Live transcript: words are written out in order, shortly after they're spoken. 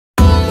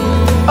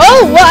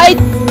Alright,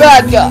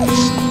 bad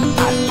guys.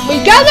 We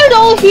gathered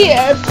all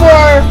here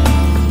for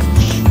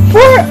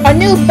a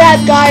new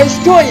bad guys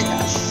joining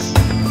us.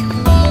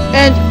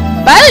 And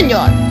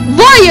Jibanyan,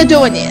 why are you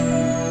doing it?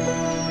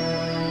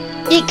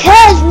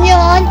 Because,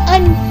 Nyan,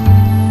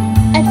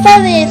 I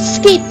finally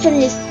escaped from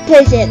this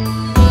prison.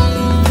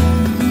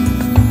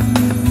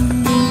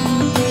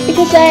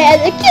 Because I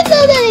had a cute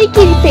little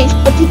kitty face,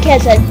 but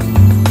because I'm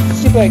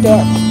super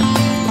adorable.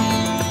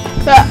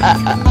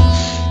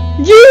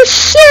 You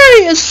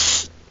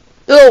serious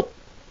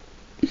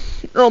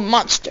little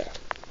monster.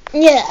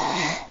 Yeah.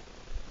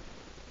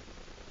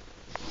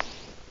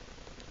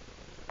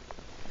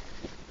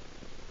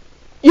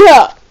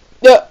 Yeah,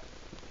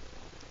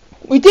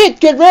 we did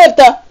get rid of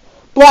the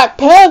Black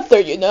Panther,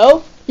 you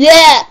know.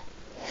 Yeah.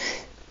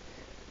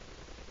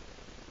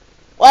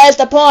 What's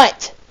the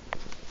point?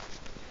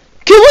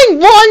 Killing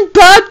one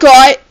bad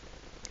guy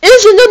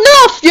isn't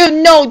enough, you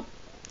know,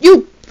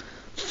 you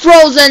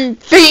frozen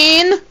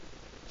fiend.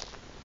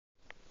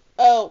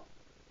 Oh.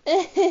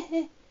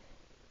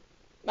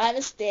 My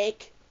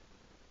mistake.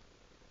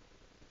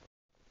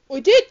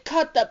 We did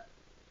cut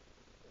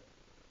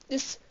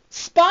this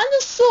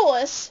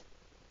Spinosaurus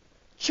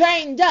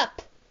trained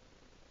up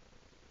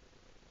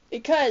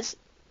because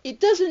it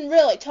doesn't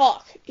really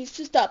talk. It's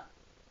just a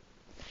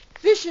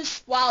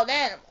vicious wild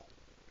animal.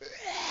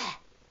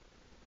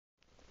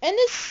 And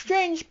this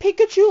strange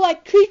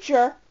Pikachu-like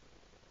creature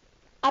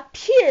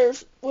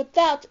appears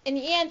without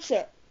any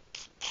answer.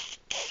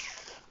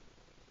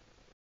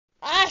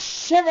 Ah,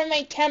 shiver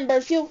my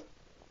timbers, you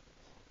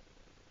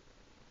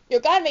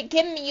gotta be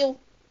kidding me,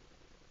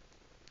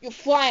 you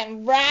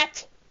flying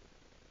rat.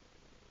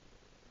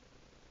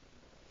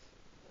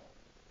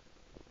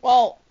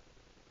 Well,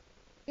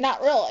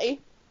 not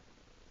really.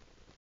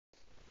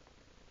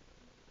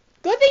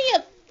 Good thing you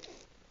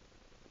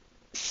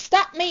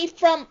stopped me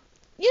from,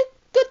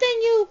 good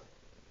thing you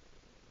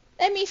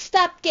let me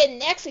stop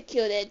getting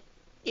executed,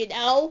 you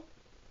know?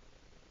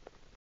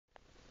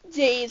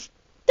 Jeez,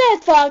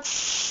 that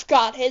fox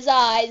got his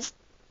eyes.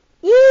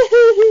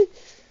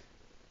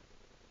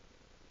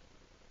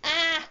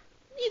 Ah,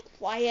 be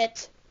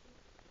quiet.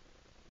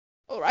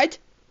 Alright.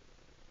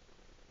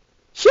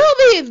 Show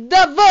me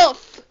the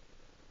wolf!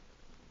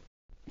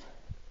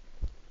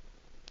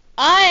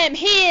 I am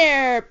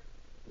here,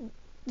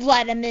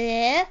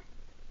 Vladimir,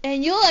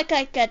 and you look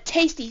like a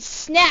tasty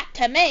snack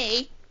to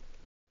me.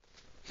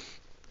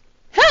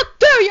 How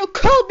dare you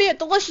call me a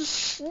delicious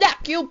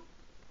snack, you...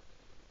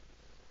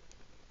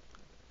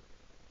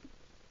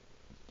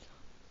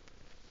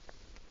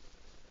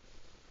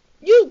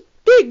 You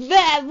big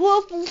bad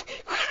wolf!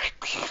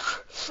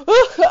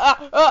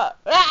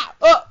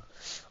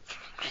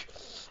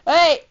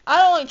 Hey,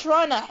 I'm only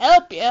trying to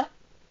help you.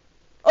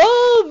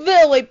 Oh,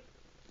 Billy,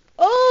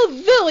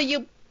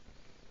 you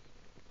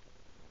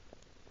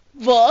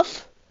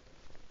wolf.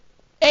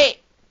 Hey,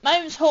 my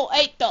name's Whole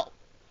 8 though,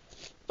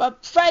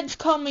 but friends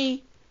call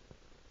me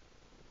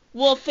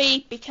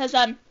Wolfie because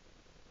I'm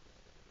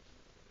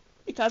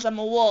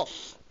a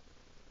wolf.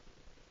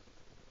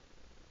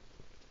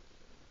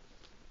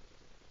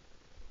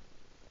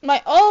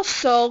 Might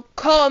also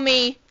call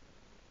me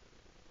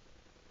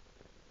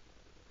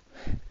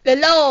the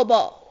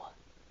Lobo.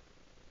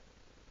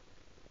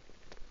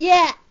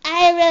 Yeah,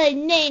 I really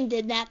named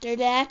it after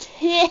that.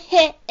 Yeah,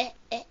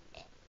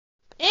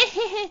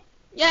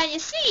 you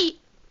see,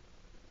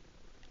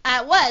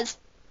 I was.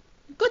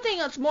 Good thing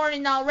it's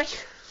morning already.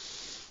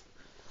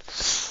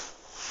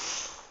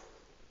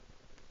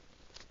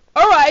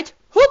 Alright,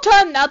 who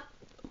turned out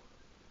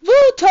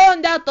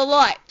the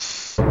lights?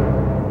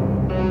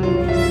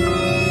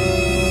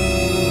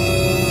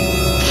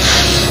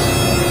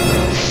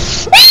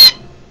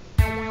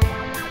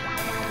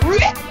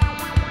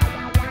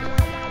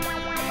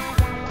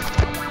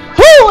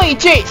 Holy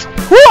jeez,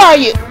 who are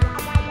you?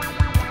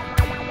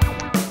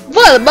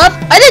 What, Buff?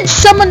 I didn't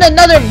summon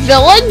another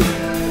villain?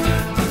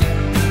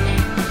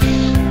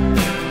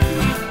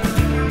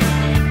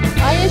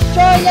 Are you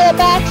sure you're a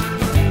bat?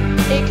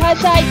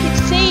 Because I can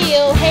see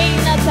you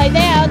hanging upside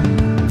down.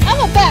 I'm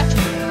a bat.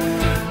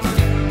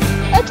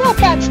 That's all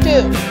bats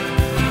do.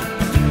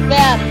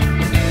 Well,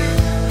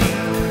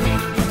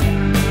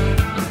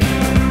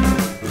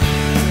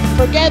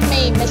 forgive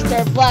me,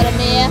 Mr.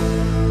 Vladimir.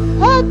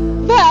 How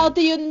well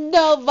do you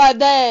know my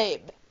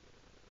name?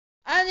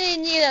 I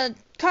didn't need a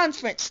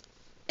conference.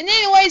 And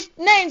anyways,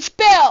 name's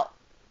Bill.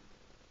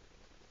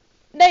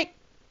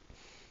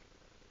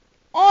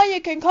 Or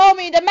you can call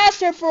me the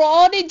Master for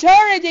all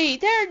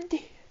eternity.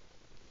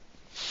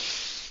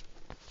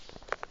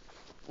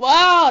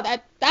 Wow,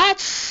 that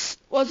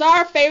was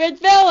our favorite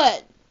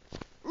villain.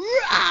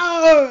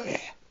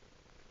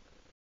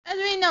 As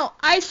we know,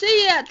 I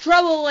see you had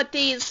trouble with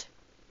these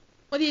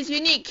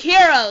unique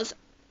heroes,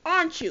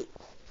 aren't you?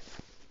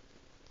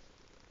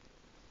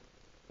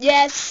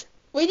 Yes,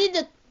 we need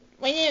to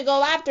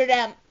go after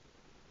them.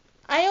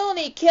 I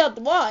only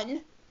killed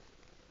one.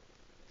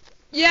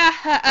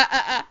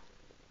 Yeah,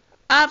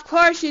 of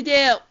course you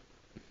do.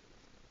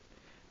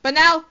 But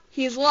now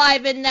he's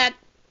alive in that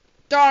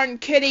darn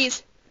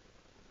kitty's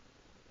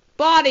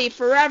body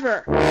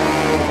forever.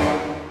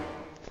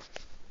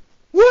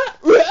 What?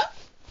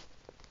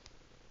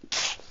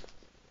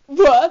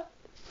 What?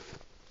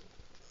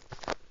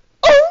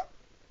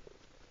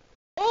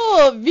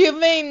 Oh, you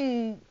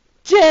mean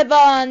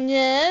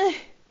Jibanyan?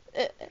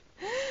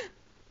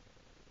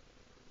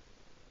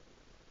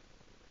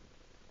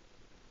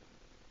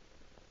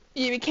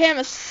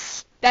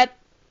 That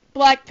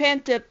Black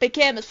Panther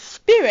became a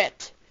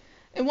spirit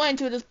and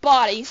went into his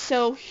body,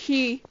 so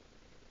he...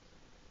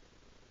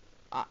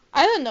 I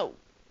don't know.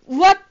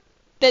 What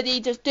did he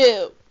just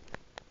do?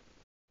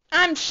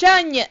 I'm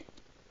showing you.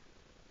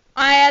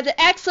 I had an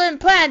excellent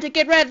plan to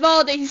get rid of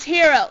all these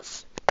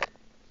heroes.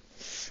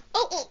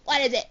 Oh,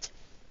 what is it?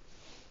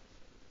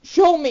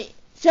 Show me.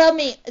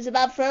 It's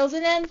about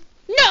Frozen then?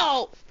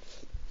 No!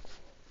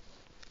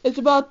 It's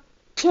about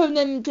turning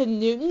them into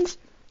mutants?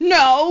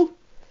 No!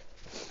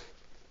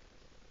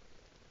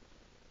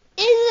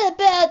 Is it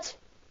about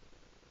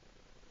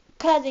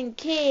causing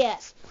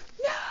chaos?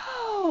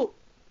 No!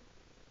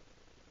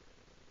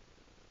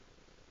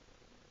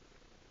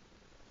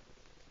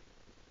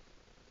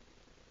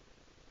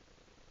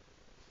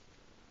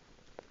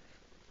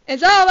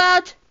 It's all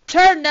about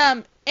turning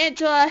them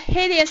into a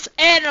hideous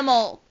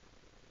animal.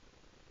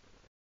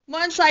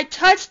 Once I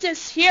touch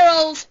this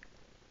hero's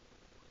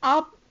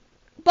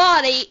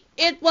body,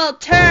 it will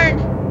turn.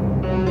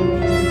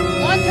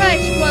 One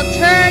touch will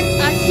turn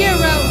a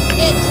hero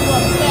into a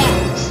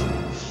bat.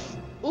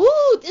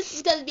 Ooh, this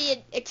is gonna be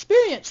an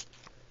experience.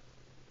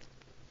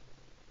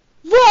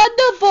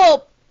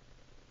 Wonderful,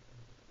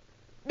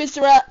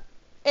 Mr.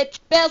 It's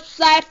Bill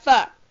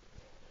Cipher.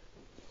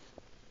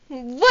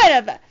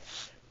 Whatever.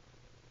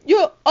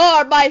 You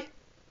are my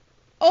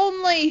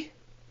only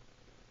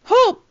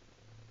hope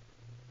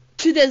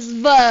to this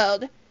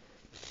world.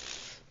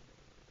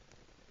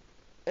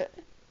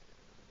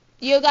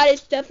 You got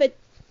yourself a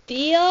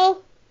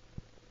deal?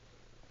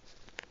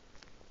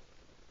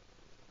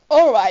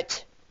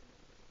 Alright.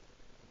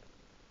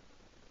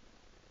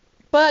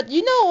 But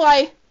you know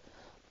I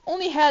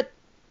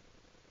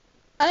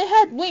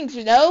had wings,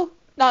 you know,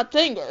 not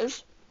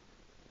fingers.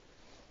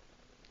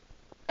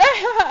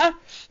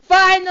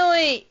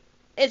 Finally!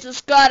 It's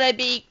just gotta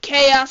be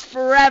chaos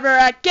forever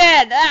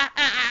again!